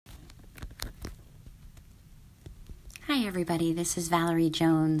Hi, everybody. This is Valerie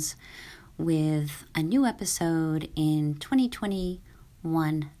Jones with a new episode in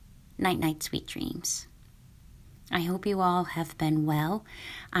 2021 Night Night Sweet Dreams. I hope you all have been well.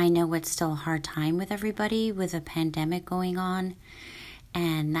 I know it's still a hard time with everybody with a pandemic going on,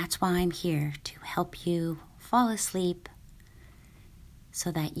 and that's why I'm here to help you fall asleep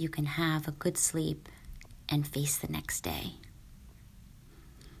so that you can have a good sleep and face the next day.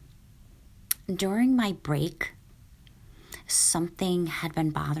 During my break, something had been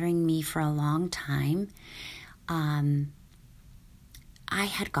bothering me for a long time. I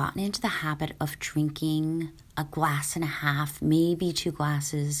had gotten into the habit of drinking a glass and a half, maybe 2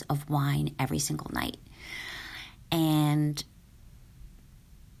 glasses of wine every single night. And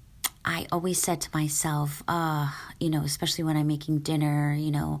I always said to myself, especially when I'm making dinner,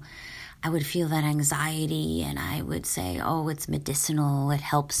 I would feel that anxiety and I would say, oh, it's medicinal, it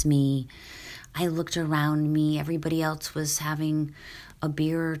helps me. I looked around me, everybody else was having a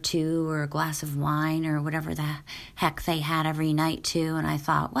beer or two or a glass of wine or whatever the heck they had every night too. And I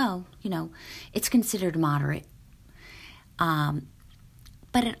thought, well, it's considered moderate. But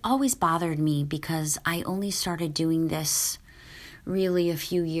it always bothered me because I only started doing this really a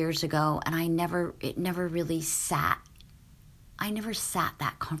few years ago, and it never really sat. I never sat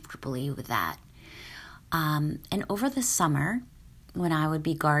that comfortably with that. And over the summer, when I would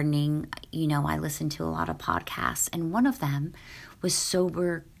be gardening, I listened to a lot of podcasts, and one of them was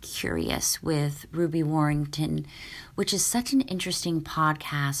Sober Curious with Ruby Warrington, which is such an interesting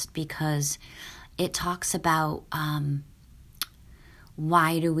podcast because it talks about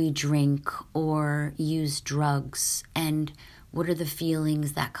why do we drink or use drugs, and what are the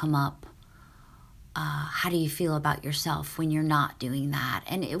feelings that come up? How do you feel about yourself when you're not doing that?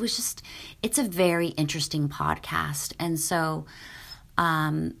 And it's a very interesting podcast. And so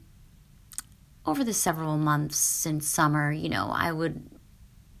over the several months since summer, I would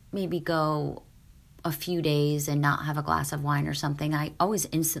maybe go a few days and not have a glass of wine or something. I always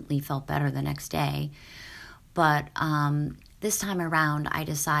instantly felt better the next day. But this time around, I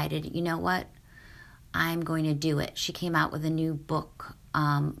decided, you know what? I'm going to do it. She came out with a new book,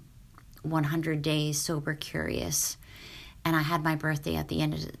 100 Days Sober Curious. And I had my birthday at the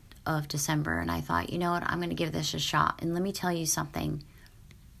end of December. And I thought, you know what? I'm going to give this a shot. And let me tell you something.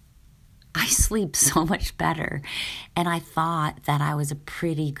 I sleep so much better. And I thought that I was a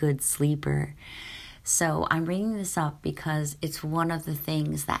pretty good sleeper. So I'm bringing this up because it's one of the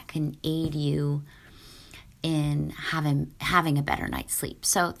things that can aid you in having a better night's sleep.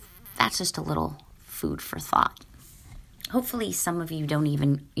 So that's just a little food for thought. Hopefully some of you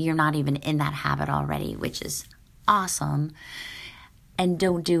you're not even in that habit already, which is awesome. And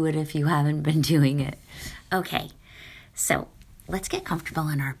don't do it if you haven't been doing it. Okay, so let's get comfortable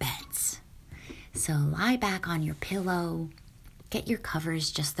in our beds. So lie back on your pillow, get your covers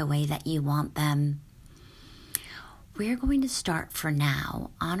just the way that you want them. We're going to start for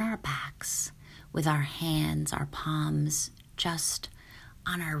now on our backs with our hands, our palms, just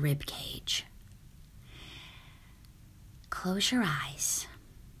on our rib cage. Close your eyes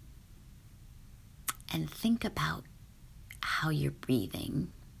and think about how you're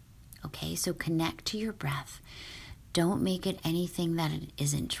breathing. Okay, so connect to your breath. Don't make it anything that it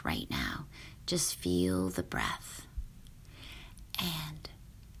isn't right now. Just feel the breath. And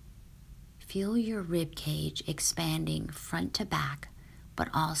feel your rib cage expanding front to back, but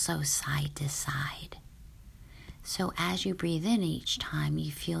also side to side. So as you breathe in each time,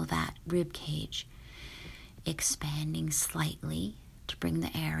 you feel that rib cage expanding slightly to bring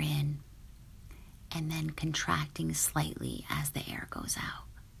the air in, and then contracting slightly as the air goes out.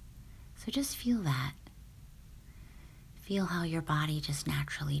 So just feel that. Feel how your body just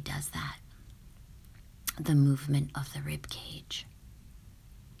naturally does that. The movement of the rib cage.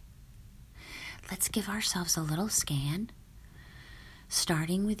 Let's give ourselves a little scan.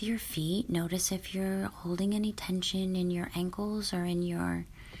 Starting with your feet, notice if you're holding any tension in your ankles or in your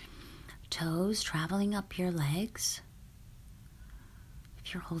toes, traveling up your legs.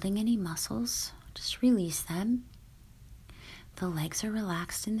 If you're holding any muscles, just release them. The legs are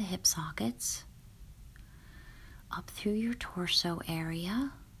relaxed in the hip sockets. Up through your torso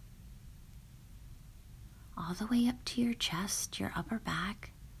area. All the way up to your chest, your upper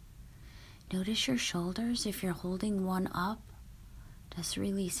back. Notice your shoulders. If you're holding one up, just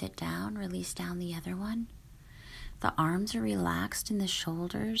release it down. Release down the other one. The arms are relaxed in the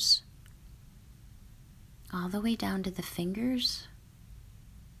shoulders. All the way down to the fingers.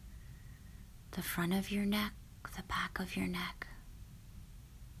 The front of your neck, the back of your neck.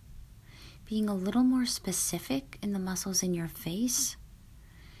 Being a little more specific in the muscles in your face.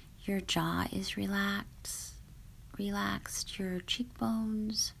 Your jaw is relaxed. relaxed your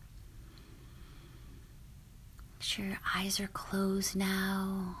cheekbones. Make sure your eyes are closed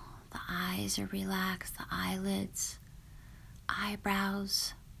now. The eyes are relaxed, the eyelids,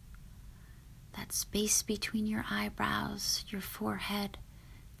 eyebrows, that space between your eyebrows, your forehead,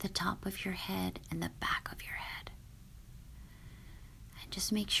 the top of your head, and the back of your head. And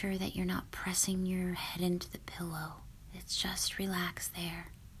just make sure that you're not pressing your head into the pillow. It's just relaxed there.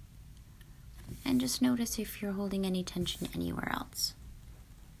 And just notice if you're holding any tension anywhere else.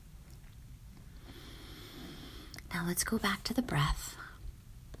 Now let's go back to the breath.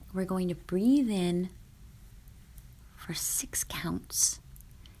 We're going to breathe in for 6 counts,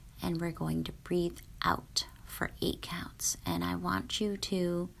 and we're going to breathe out for 8 counts. And I want you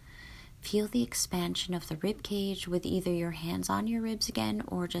to feel the expansion of the rib cage with either your hands on your ribs again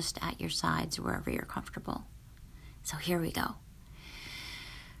or just at your sides, wherever you're comfortable. So here we go.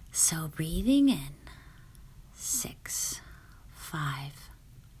 So breathing in, 6, 5,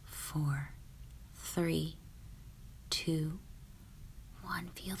 4, 3, 2, 1.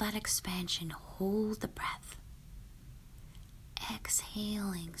 Feel that expansion. Hold the breath.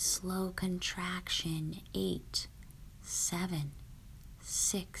 Exhaling, slow contraction. 8, 7,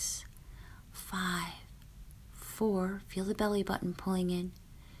 6, 5, 4. Feel the belly button pulling in.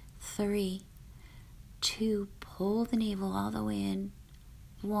 3, 2. Pull the navel all the way in.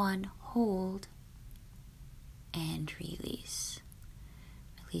 1. Hold and release.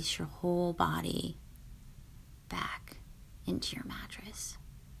 Release your whole body back into your mattress.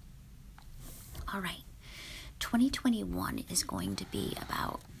 All right. 2021 is going to be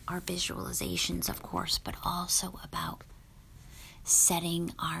about our visualizations, of course, but also about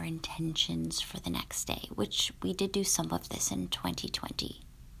setting our intentions for the next day, which we did do some of this in 2020.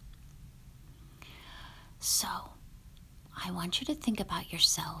 So, I want you to think about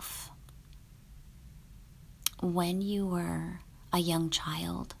yourself when you were a young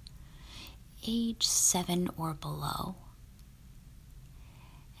child, age 7 or below.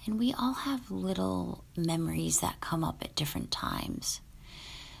 And we all have little memories that come up at different times.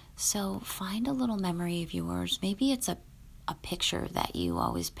 So find a little memory of yours. Maybe it's a picture that you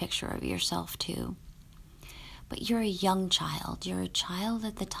always picture of yourself too. But you're a young child. You're a child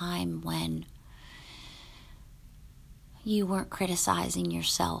at the time when you weren't criticizing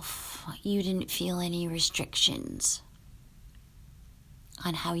yourself. You didn't feel any restrictions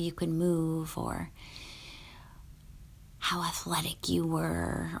on how you could move or how athletic you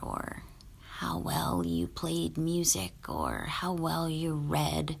were or how well you played music or how well you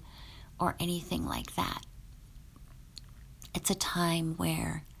read or anything like that. It's a time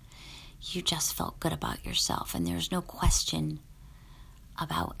where you just felt good about yourself and there's no question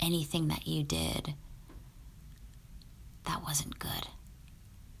about anything that you did that wasn't good.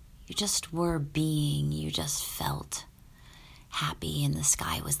 You just were being, you just felt happy and the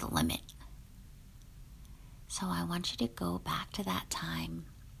sky was the limit. So I want you to go back to that time.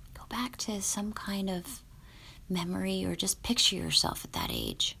 Go back to some kind of memory or just picture yourself at that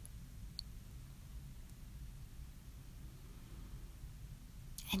age.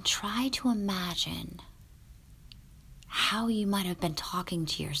 And try to imagine how you might have been talking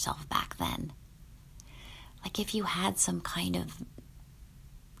to yourself back then. Like if you had some kind of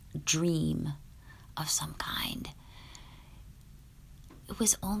dream of some kind, it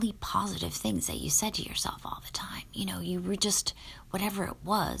was only positive things that you said to yourself all the time. You know, you were just, whatever it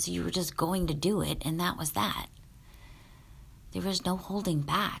was, you were just going to do it, and that was that. There was no holding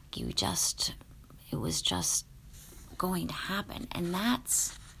back. It was just going to happen. And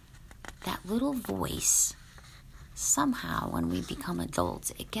that's that little voice. Somehow, when we become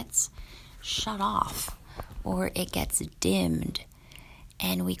adults, it gets shut off or it gets dimmed,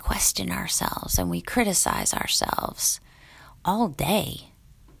 and we question ourselves and we criticize ourselves all day.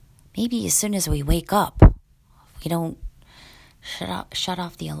 Maybe as soon as we wake up, we don't shut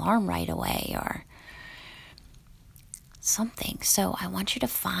off the alarm right away or something. So I want you to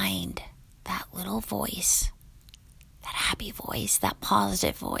find that little voice, that happy voice, that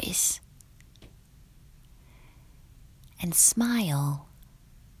positive voice, and smile.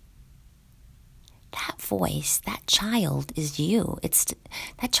 That voice, that child is you.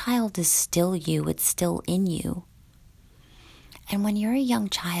 That child is still you. It's still in you. And when you're a young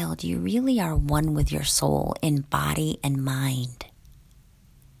child, you really are one with your soul in body and mind.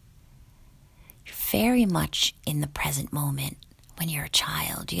 You're very much in the present moment. When you're a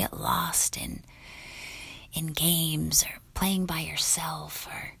child, you get lost in games or playing by yourself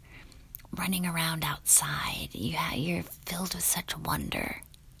or running around outside. You're filled with such wonder.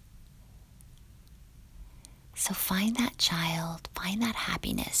 So find that child, find that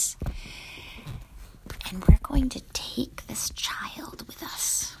happiness, And we're going to take this child with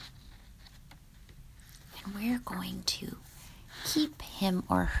us. And we're going to keep him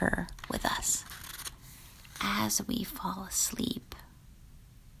or her with us as we fall asleep.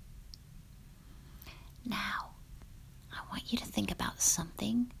 Now, I want you to think about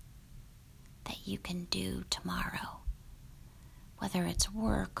something that you can do tomorrow, whether it's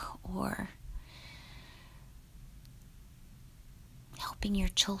work or helping your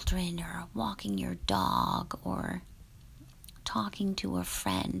children or walking your dog or talking to a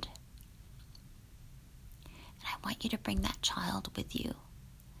friend. And I want you to bring that child with you.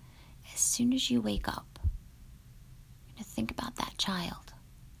 As soon as you wake up, you're going to think about that child.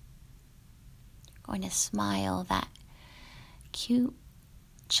 You're going to smile that cute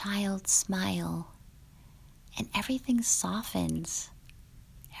child smile, and everything softens.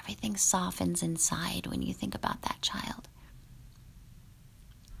 Everything softens inside when you think about that child.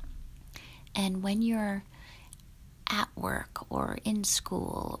 And when you're at work or in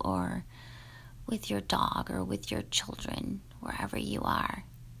school or with your dog or with your children, wherever you are,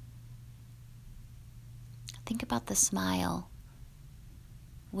 think about the smile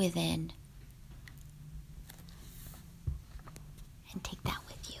within and take that with you.